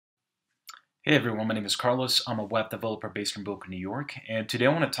Hey everyone, my name is Carlos. I'm a web developer based in Boca, New York, and today I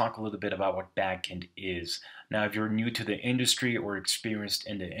want to talk a little bit about what backend is. Now, if you're new to the industry or experienced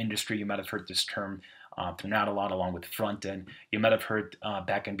in the industry, you might have heard this term thrown out a lot along with front end. You might have heard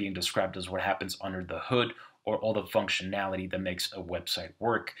backend being described as what happens under the hood or all the functionality that makes a website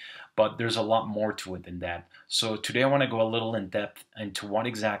work. But there's a lot more to it than that. So today I want to go a little in depth into what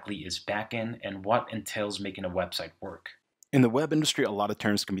exactly is backend and what entails making a website work. In the web industry, a lot of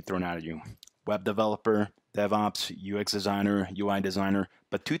terms can be thrown out at you. Web developer, DevOps, UX designer, UI designer,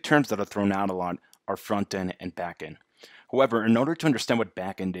 but two terms that are thrown out a lot are front end and back end. However, in order to understand what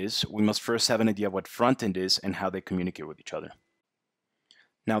back end is, we must first have an idea of what front end is and how they communicate with each other.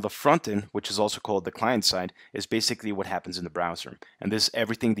 Now, the front end, which is also called the client side, is basically what happens in the browser. And this is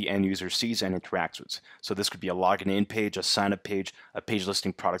everything the end user sees and interacts with. So this could be a login in page, a sign up page, a page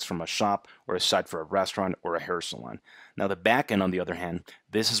listing products from a shop, or a site for a restaurant or a hair salon. Now, the back end, on the other hand,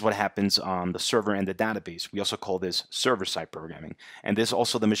 this is what happens on the server and the database. We also call this server-side programming. And this is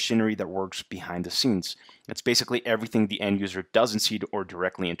also the machinery that works behind the scenes. It's basically everything the end user doesn't see or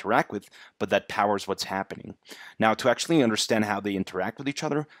directly interact with, but that powers what's happening. Now, to actually understand how they interact with each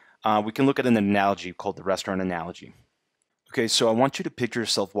other, we can look at an analogy called the restaurant analogy. Okay, so I want you to picture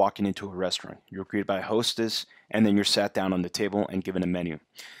yourself walking into a restaurant. You're greeted by a hostess, and then you're sat down on the table and given a menu.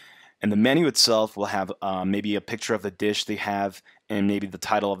 And the menu itself will have maybe a picture of the dish they have and maybe the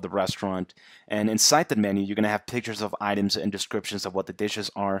title of the restaurant. And inside the menu, you're going to have pictures of items and descriptions of what the dishes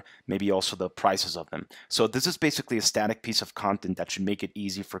are, maybe also the prices of them. So this is basically a static piece of content that should make it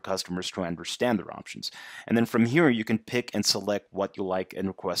easy for customers to understand their options. And then from here, you can pick and select what you like and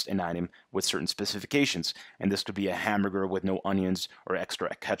request an item with certain specifications. And this could be a hamburger with no onions or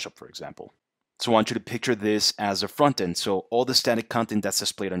extra ketchup, for example. So I want you to picture this as a front end. So all the static content that's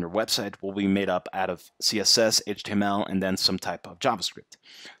displayed on your website will be made up out of CSS, HTML, and then some type of JavaScript.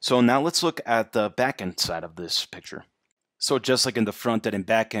 So now let's look at the backend side of this picture. So just like in the front end and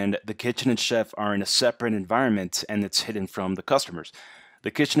back end, the kitchen and chef are in a separate environment and it's hidden from the customers. The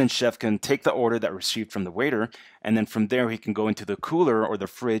kitchen and chef can take the order that received from the waiter, and then from there he can go into the cooler or the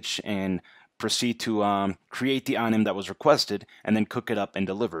fridge and proceed to create the item that was requested and then cook it up and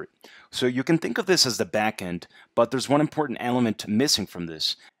deliver it. So you can think of this as the back end, but there's one important element missing from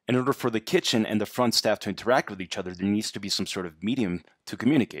this. In order for the kitchen and the front staff to interact with each other, there needs to be some sort of medium to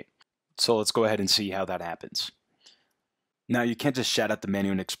communicate. So let's go ahead and see how that happens. Now, you can't just shout out the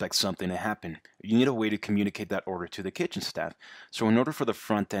menu and expect something to happen. You need a way to communicate that order to the kitchen staff. So in order for the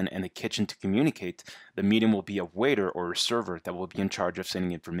front end and the kitchen to communicate, the medium will be a waiter or a server that will be in charge of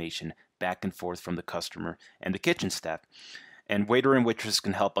sending information back and forth from the customer and the kitchen staff. And waiter and waitress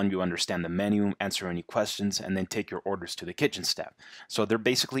can help you understand the menu, answer any questions, and then take your orders to the kitchen staff. So they're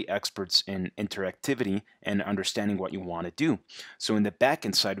basically experts in interactivity and understanding what you want to do. So in the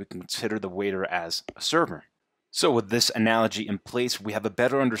back-end side, we can consider the waiter as a server. So with this analogy in place, we have a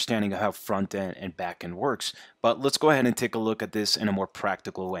better understanding of how front end and back end works, but let's go ahead and take a look at this in a more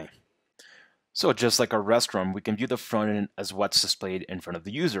practical way. So just like our restaurant, we can view the front end as what's displayed in front of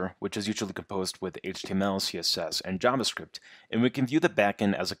the user, which is usually composed with HTML, CSS, and JavaScript. And we can view the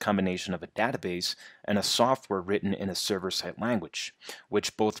backend as a combination of a database and a software written in a server-side language,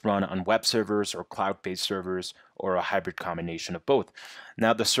 which both run on web servers or cloud-based servers or a hybrid combination of both.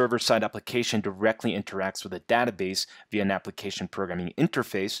 Now, the server-side application directly interacts with the database via an application programming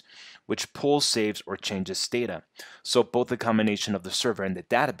interface, which pulls, saves, or changes data. So both the combination of the server and the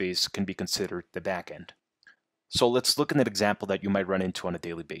database can be considered the backend. So let's look at an example that you might run into on a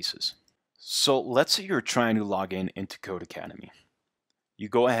daily basis. So let's say you're trying to log in into Codecademy. You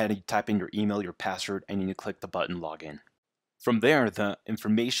go ahead and you type in your email, your password, and you click the button Login. From there, the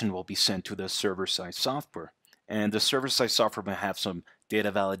information will be sent to the server-side software. And the server-side software will have some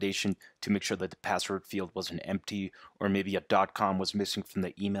data validation to make sure that the password field wasn't empty or maybe a .com was missing from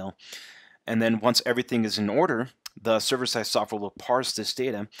the email. And then once everything is in order, the server-side software will parse this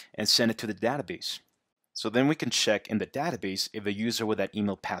data and send it to the database. So then we can check in the database if a user with that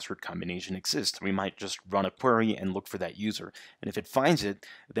email password combination exists. We might just run a query and look for that user. And if it finds it,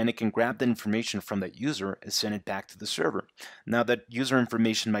 then it can grab the information from that user and send it back to the server. Now that user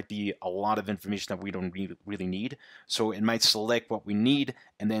information might be a lot of information that we don't really need. So it might select what we need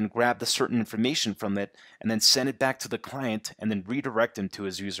and then grab the certain information from it and then send it back to the client and then redirect them to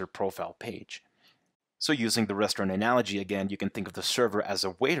his user profile page. So using the restaurant analogy again, you can think of the server as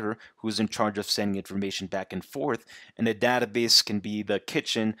a waiter who's in charge of sending information back and forth, and the database can be the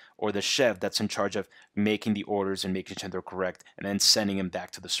kitchen or the chef that's in charge of making the orders and making sure they're correct, and then sending them back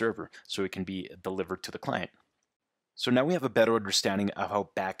to the server so it can be delivered to the client. So now we have a better understanding of how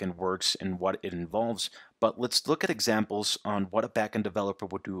backend works and what it involves, But let's look at examples on what a backend developer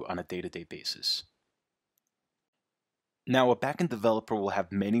would do on a day-to-day basis. Now, a backend developer will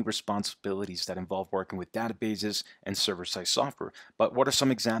have many responsibilities that involve working with databases and server-side software, but what are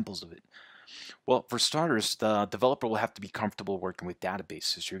some examples of it? Well, for starters, the developer will have to be comfortable working with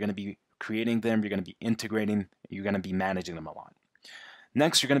databases. You're going to be creating them, you're going to be integrating, you're going to be managing them a lot.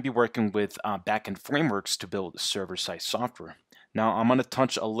 Next, you're going to be working with backend frameworks to build server-side software. Now, I'm going to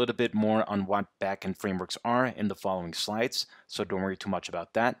touch a little bit more on what backend frameworks are in the following slides, so don't worry too much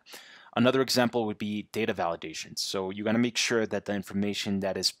about that. Another example would be data validation. So you're going to make sure that the information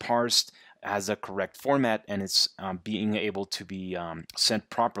that is parsed has a correct format and it's being able to be sent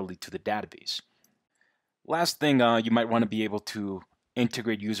properly to the database. Last thing, you might want to be able to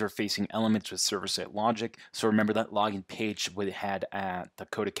integrate user-facing elements with server-side logic. So remember that login page we had at the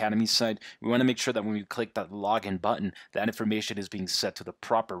Codecademy site. We want to make sure that when we click that login button, that information is being set to the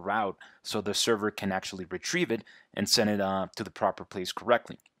proper route so the server can actually retrieve it and send it to the proper place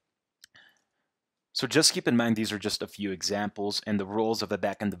correctly. So just keep in mind these are just a few examples, and the roles of a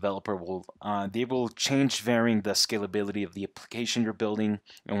backend developer will change varying the scalability of the application you're building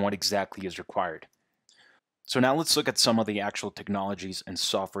and what exactly is required. So now let's look at some of the actual technologies and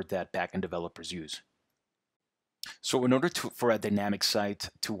software that backend developers use. So in order for a dynamic site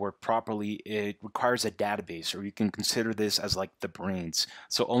to work properly, it requires a database, or you can consider this as like the brains.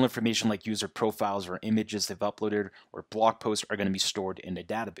 So all information like user profiles or images they've uploaded or blog posts are going to be stored in the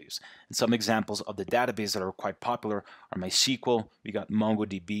database. And some examples of the database that are quite popular are MySQL, we got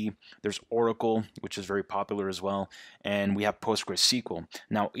MongoDB, there's Oracle, which is very popular as well, and we have PostgreSQL.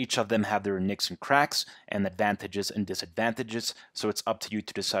 Now each of them have their nicks and cracks and advantages and disadvantages, so it's up to you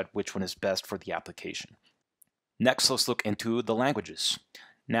to decide which one is best for the application. Next, let's look into the languages.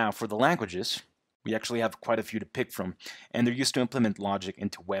 Now, for the languages, we actually have quite a few to pick from, and they're used to implement logic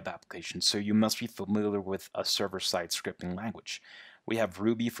into web applications, so you must be familiar with a server-side scripting language. We have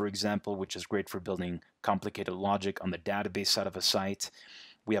Ruby, for example, which is great for building complicated logic on the database side of a site.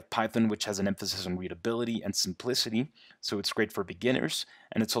 We have Python, which has an emphasis on readability and simplicity, so it's great for beginners,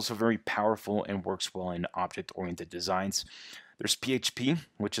 and it's also very powerful and works well in object-oriented designs. There's PHP,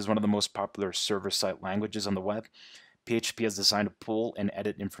 which is one of the most popular server-side languages on the web. PHP is designed to pull and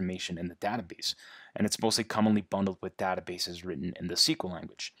edit information in the database, and it's mostly commonly bundled with databases written in the SQL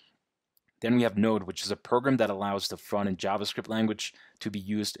language. Then we have Node, which is a program that allows the front-end JavaScript language to be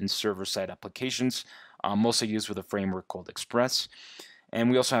used in server-side applications, mostly used with a framework called Express. And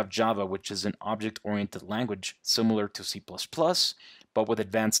we also have Java, which is an object-oriented language similar to C++, but with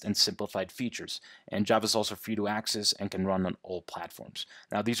advanced and simplified features. And Java is also free to access and can run on all platforms.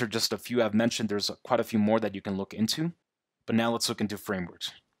 Now, these are just a few I've mentioned. There's quite a few more that you can look into. But now let's look into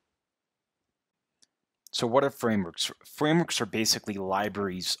frameworks. So what are frameworks? Frameworks are basically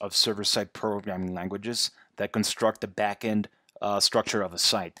libraries of server-side programming languages that construct the backend structure of a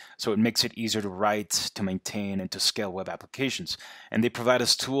site. So it makes it easier to write, to maintain, and to scale web applications. And they provide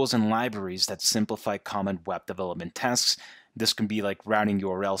us tools and libraries that simplify common web development tasks. This can be like routing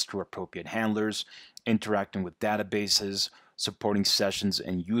URLs to appropriate handlers, interacting with databases, supporting sessions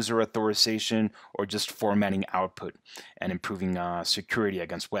and user authorization, or just formatting output and improving security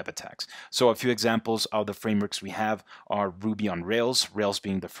against web attacks. So a few examples of the frameworks we have are Ruby on Rails, Rails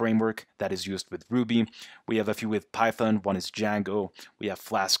being the framework that is used with Ruby. We have a few with Python, one is Django, we have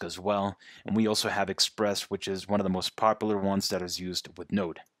Flask as well, and we also have Express, which is one of the most popular ones that is used with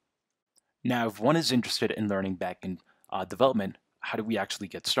Node. Now, if one is interested in learning backend development, how do we actually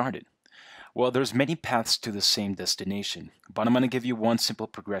get started? Well, there's many paths to the same destination, but I'm going to give you one simple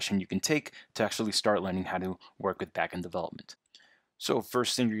progression you can take to actually start learning how to work with backend development. So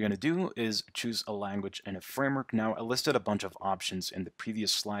first thing you're going to do is choose a language and a framework. Now, I listed a bunch of options in the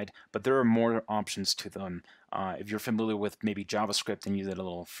previous slide, but there are more options to them. If you're familiar with maybe JavaScript and you did a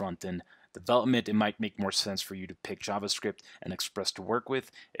little front-end development, it might make more sense for you to pick JavaScript and Express to work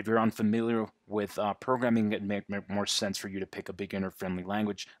with. If you're unfamiliar with programming, it may make more sense for you to pick a beginner-friendly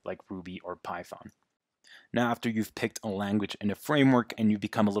language like Ruby or Python. Now, after you've picked a language and a framework and you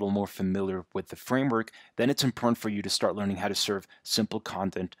become a little more familiar with the framework, then it's important for you to start learning how to serve simple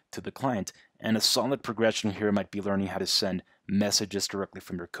content to the client. And a solid progression here might be learning how to send messages directly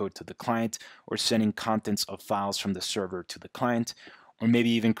from your code to the client, or sending contents of files from the server to the client, or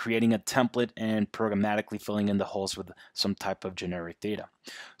maybe even creating a template and programmatically filling in the holes with some type of generic data.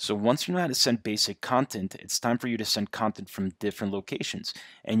 So once you know how to send basic content, it's time for you to send content from different locations.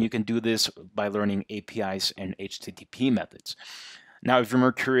 And you can do this by learning APIs and HTTP methods. Now, if you're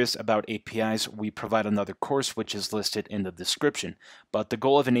more curious about APIs, we provide another course which is listed in the description. But the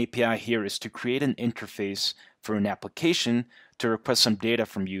goal of an API here is to create an interface for an application to request some data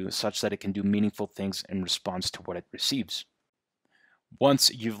from you such that it can do meaningful things in response to what it receives.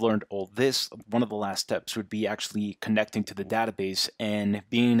 Once you've learned all this, one of the last steps would be actually connecting to the database and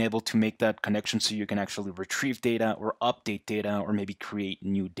being able to make that connection so you can actually retrieve data or update data or maybe create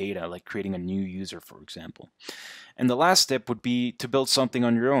new data, like creating a new user, for example. And the last step would be to build something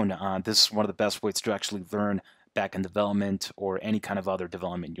on your own. This is one of the best ways to actually learn backend development or any kind of other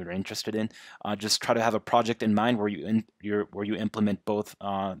development you're interested in. Just try to have a project in mind where you implement both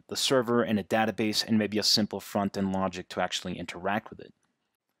the server and a database and maybe a simple front-end logic to actually interact with it.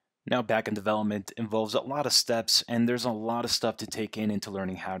 Now, backend development involves a lot of steps, and there's a lot of stuff to take in into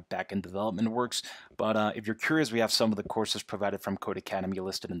learning how backend development works. But if you're curious, we have some of the courses provided from Codecademy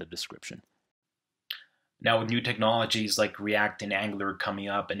listed in the description. Now, with new technologies like React and Angular coming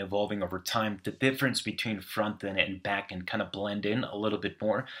up and evolving over time, the difference between front-end and back-end kind of blend in a little bit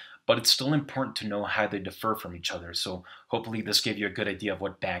more, but it's still important to know how they differ from each other. So hopefully this gave you a good idea of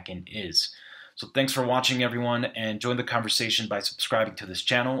what back-end is. So thanks for watching, everyone, and join the conversation by subscribing to this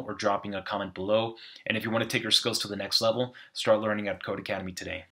channel or dropping a comment below. And if you want to take your skills to the next level, start learning at Codecademy today.